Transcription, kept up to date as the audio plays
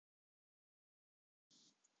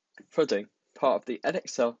Flooding, part of the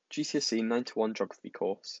Edexcel GCSE 9-1 Geography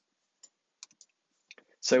course.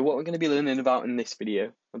 So what we're going to be learning about in this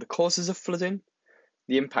video are the causes of flooding,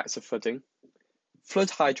 the impacts of flooding, flood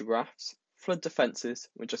hydrographs, flood defences,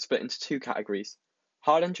 which are split into two categories: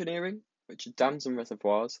 hard engineering, which are dams and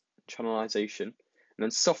reservoirs, channelization, and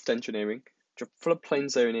then soft engineering, which are floodplain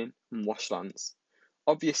zoning and washlands.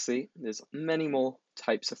 Obviously, there's many more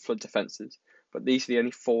types of flood defences, but these are the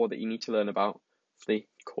only four that you need to learn about for the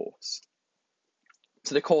course.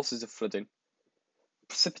 So the causes of flooding: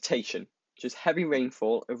 precipitation, which is heavy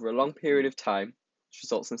rainfall over a long period of time, which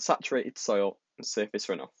results in saturated soil and surface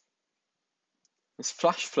runoff. There's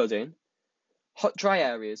flash flooding. Hot, dry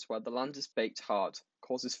areas where the land is baked hard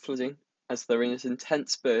causes flooding as there is an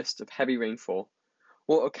intense burst of heavy rainfall.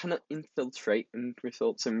 Water cannot infiltrate and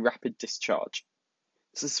results in rapid discharge.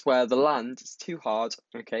 This is where the land is too hard,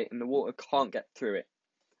 okay, and the water can't get through it.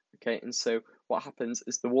 Okay, and so what happens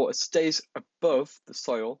is the water stays above the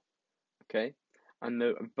soil, okay, and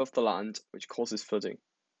above the land, which causes flooding.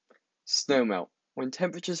 Snowmelt. When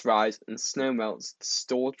temperatures rise and snow melts, the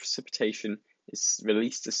stored precipitation is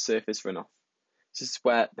released as surface runoff. This is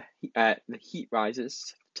where the heat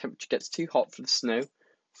rises, the temperature gets too hot for the snow,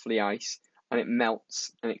 for the ice, and it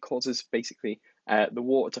melts, and it causes basically the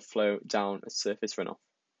water to flow down as surface runoff.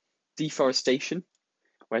 Deforestation,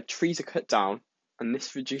 where trees are cut down, and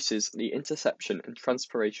this reduces the interception and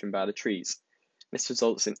transpiration by the trees. This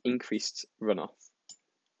results in increased runoff.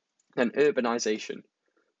 Then urbanisation.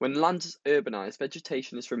 When land is urbanised,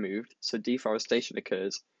 vegetation is removed, so deforestation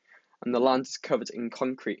occurs, and the land is covered in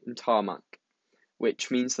concrete and tarmac,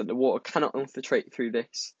 which means that the water cannot infiltrate through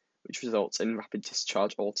this, which results in rapid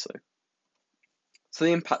discharge also. So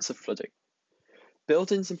the impacts of flooding.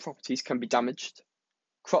 Buildings and properties can be damaged.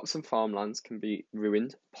 Crops and farmlands can be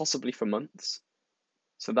ruined, possibly for months.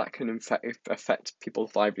 So that can affect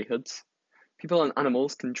people's livelihoods. People and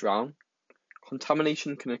animals can drown.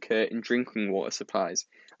 Contamination can occur in drinking water supplies,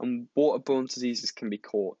 and waterborne diseases can be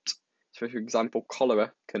caught. So, for example,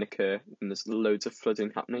 cholera can occur when there's loads of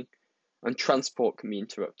flooding happening, and transport can be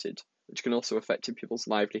interrupted, which can also affect people's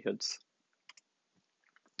livelihoods.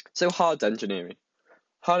 So, hard engineering.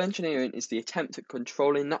 Hard engineering is the attempt at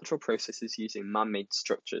controlling natural processes using man-made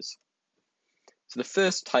structures. So the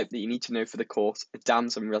first type that you need to know for the course are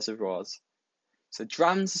dams and reservoirs. So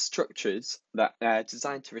dams are structures that are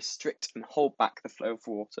designed to restrict and hold back the flow of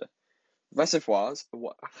water. Reservoirs are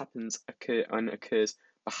what occurs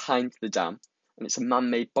behind the dam, and it's a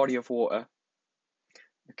man-made body of water.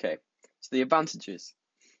 Okay, so the advantages.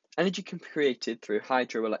 Energy can be created through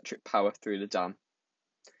hydroelectric power through the dam.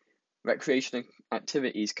 Recreational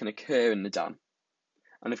activities can occur in the dam.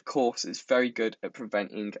 And of course, it's very good at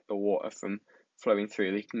preventing the water from flowing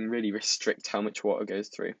through. They can really restrict how much water goes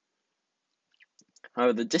through.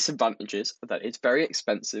 However, the disadvantages are that it's very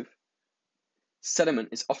expensive. Sediment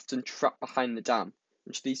is often trapped behind the dam,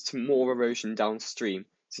 which leads to more erosion downstream.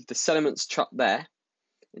 So if the sediment's trapped there,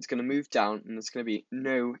 it's going to move down, and there's going to be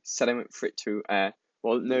no sediment for it to,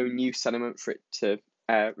 no new sediment for it to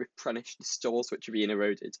replenish the stores which are being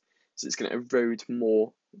eroded. So it's going to erode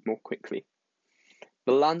more quickly.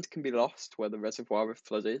 The land can be lost where the reservoir is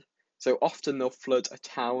flooded. So often they'll flood a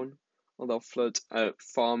town, or they'll flood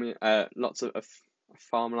lots of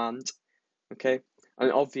farmland. Okay,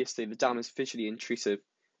 and obviously the dam is visually intrusive.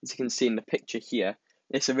 As you can see in the picture here,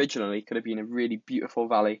 this originally could have been a really beautiful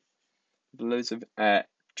valley with loads of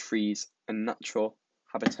trees and natural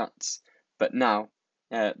habitats, but now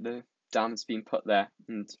the dam has been put there,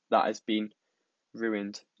 and that has been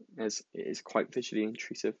ruined as it is quite visually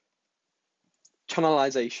intrusive.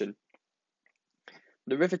 Channelization.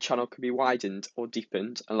 The river channel can be widened or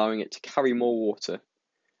deepened, allowing it to carry more water.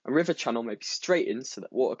 A river channel may be straightened so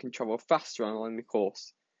that water can travel faster along the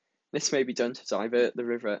course. This may be done to divert the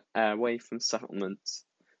river away from settlements.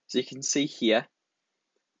 So you can see here,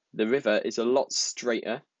 the river is a lot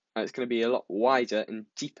straighter, and it's going to be a lot wider and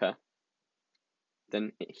deeper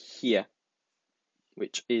than here,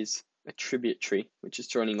 which is a tributary, which is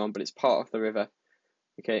joining on, but it's part of the river.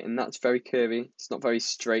 Okay, and that's very curvy, it's not very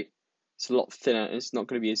straight, it's a lot thinner, and it's not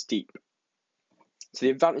going to be as deep. So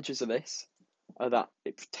the advantages of this are that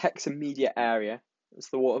it protects immediate area as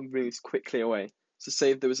the water moves quickly away. So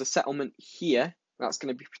say if there was a settlement here, that's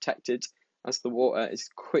going to be protected as the water is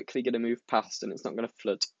quickly going to move past and it's not going to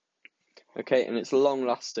flood. Okay, and it's long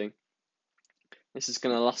lasting. This is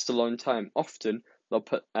going to last a long time. Often they'll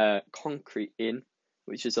put concrete in,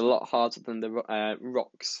 which is a lot harder than the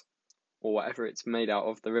rocks or whatever it's made out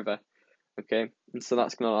of the river. Okay, and so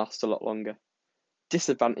that's going to last a lot longer.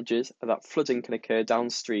 Disadvantages are that flooding can occur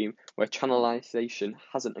downstream where channelization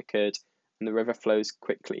hasn't occurred, and the river flows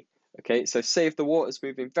quickly. Okay, so say if the water's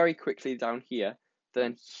moving very quickly down here,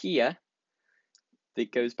 then here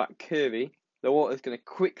it goes back curvy, the water is going to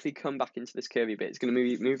quickly come back into this curvy bit. It's going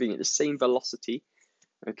to be moving at the same velocity,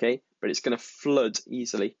 okay, but it's going to flood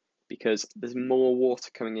easily because there's more water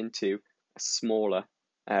coming into a smaller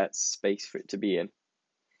space for it to be in.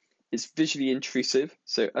 It's visually intrusive,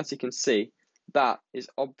 so as you can see, that is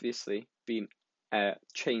obviously been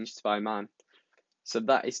changed by man. So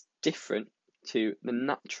that is different to the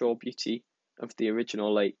natural beauty of the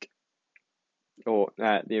original lake or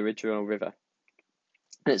the original river.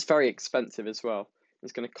 And it's very expensive as well.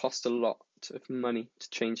 It's going to cost a lot of money to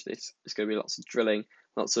change this. There's going to be lots of drilling,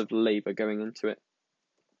 lots of labour going into it.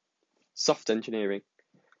 Soft engineering.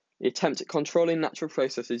 The attempt at controlling natural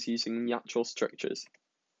processes using natural structures.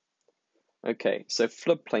 Okay, so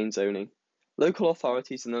floodplain zoning. Local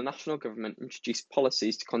authorities and the national government introduce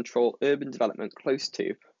policies to control urban development close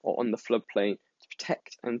to or on the floodplain to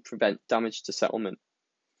protect and prevent damage to settlement.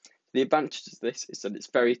 The advantage of this is that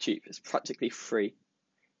it's very cheap, it's practically free.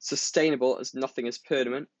 Sustainable as nothing is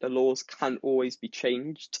permanent, the laws can always be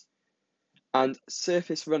changed. And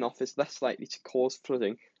surface runoff is less likely to cause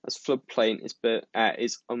flooding as floodplain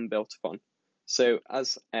is unbuilt upon. So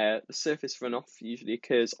as the surface runoff usually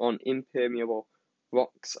occurs on impermeable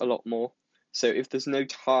rocks a lot more. So if there's no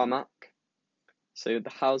tarmac, so the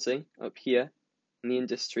housing up here and the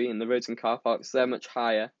industry and the roads and car parks, they're much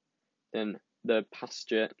higher than the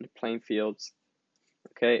pasture and the plain fields.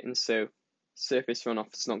 Okay, and so surface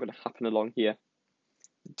runoff is not going to happen along here.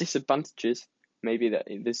 Disadvantages maybe that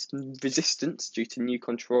there's resistance due to new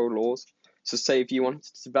control laws. So say if you wanted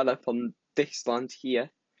to develop on this land here,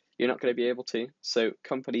 you're not going to be able to. So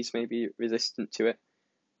companies may be resistant to it.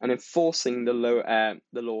 And enforcing the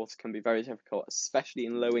laws can be very difficult, especially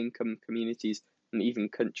in low-income communities and even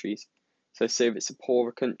countries. So say if it's a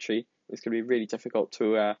poorer country, it's going to be really difficult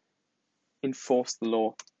to enforce the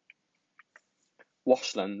law.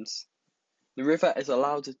 Washlands. The river is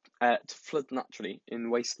allowed to flood naturally in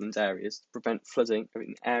wasteland areas to prevent flooding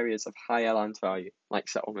in areas of higher land value, like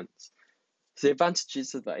settlements. So the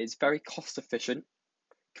advantages of that is very cost efficient,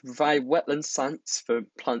 can provide wetland sites for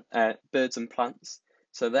birds and plants.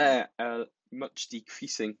 So they're much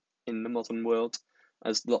decreasing in the modern world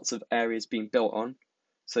as lots of areas being built on.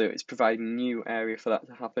 So it's providing a new area for that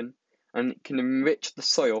to happen. And it can enrich the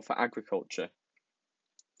soil for agriculture.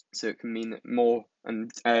 So it can mean that more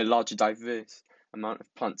and larger diverse amount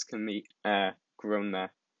of plants can be grown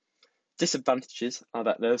there. Disadvantages are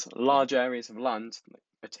that there's large areas of land that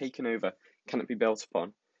are taken over, cannot be built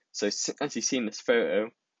upon. So as you see in this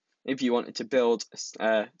photo, if you wanted to build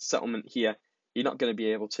a settlement here, you're not going to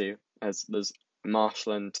be able to, as there's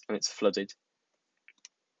marshland and it's flooded.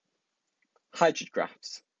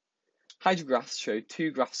 Hydrographs. Hydrographs show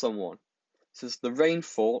two graphs on one. So there's the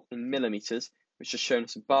rainfall in millimetres, which is shown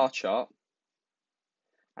as a bar chart,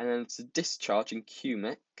 and then it's a discharge in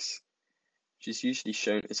cubics, which is usually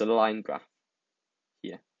shown as a line graph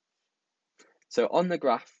here. So on the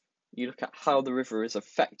graph, you look at how the river is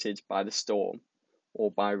affected by the storm or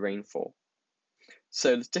by rainfall.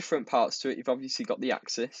 So there's different parts to it. You've obviously got the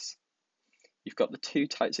axis, you've got the two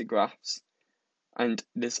types of graphs, and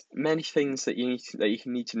there's many things that you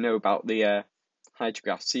need to know about the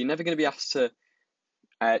hydrograph. So you're never going to be asked to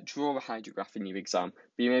draw a hydrograph in your exam,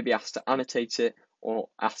 but you may be asked to annotate it or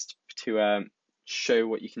asked to show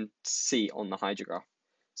what you can see on the hydrograph.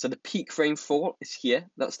 So the peak rainfall is here,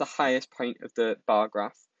 that's the highest point of the bar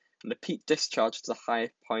graph, and the peak discharge is the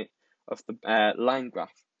highest point of the line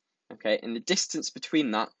graph. Okay, and the distance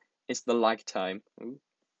between that is the lag time. Ooh.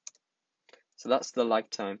 So that's the lag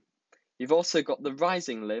time. You've also got the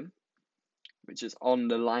rising limb, which is on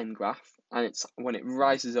the line graph, and it's when it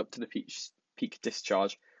rises up to the peak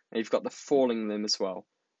discharge. And you've got the falling limb as well,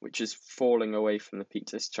 which is falling away from the peak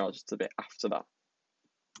discharge. It's a bit after that.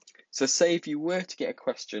 So say if you were to get a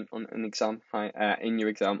question on an exam in your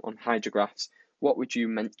exam on hydrographs, what would you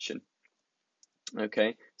mention?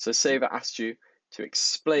 Okay, so say if I asked you to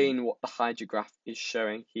explain what the hydrograph is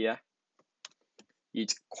showing here,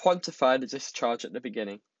 you'd quantify the discharge at the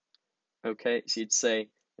beginning. Okay, so you'd say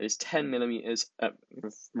there's 10 millimeters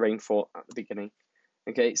of rainfall at the beginning.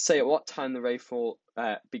 Okay, say at what time the rainfall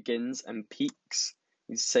begins and peaks.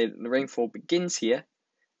 You say that the rainfall begins here,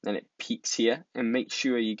 then it peaks here, and make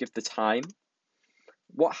sure you give the time.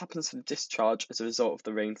 What happens to the discharge as a result of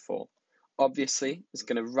the rainfall? Obviously, it's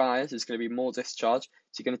going to rise, there's going to be more discharge,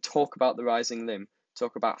 so you're going to talk about the rising limb,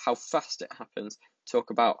 talk about how fast it happens, talk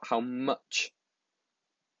about how much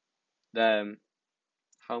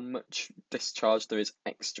discharge there is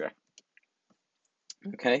extra.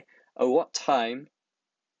 Okay, at what time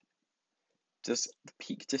does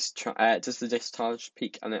the discharge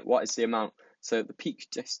peak, and then what is the amount? So the peak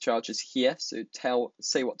discharge is here, so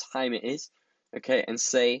say what time it is, okay, and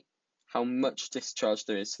say how much discharge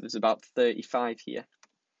there is. So there's about 35 here.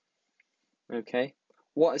 Okay,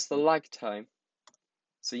 what is the lag time?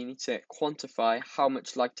 So you need to quantify how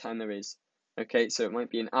much lag time there is. Okay, so it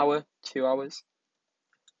might be an hour, 2 hours.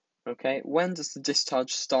 Okay, when does the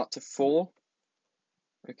discharge start to fall?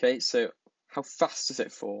 Okay, so how fast does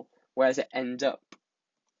it fall? Where does it end up?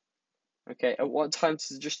 Okay, at what time does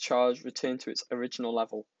the discharge return to its original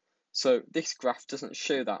level? So this graph doesn't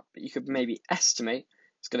show that, but you could maybe estimate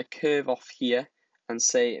it's going to curve off here and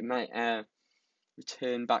say it might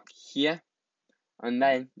return back here, and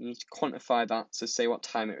then you need to quantify that, so say what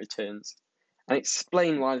time it returns, and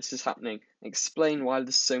explain why this is happening, explain why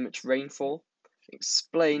there's so much rainfall,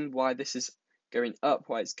 explain why this is going up,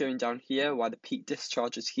 why it's going down here, why the peak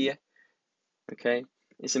discharge is here. Okay,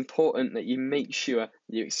 it's important that you make sure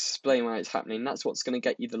you explain why it's happening. That's what's going to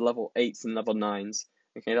get you the level 8s and level 9s.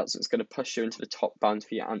 Okay, that's what's going to push you into the top band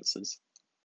for your answers.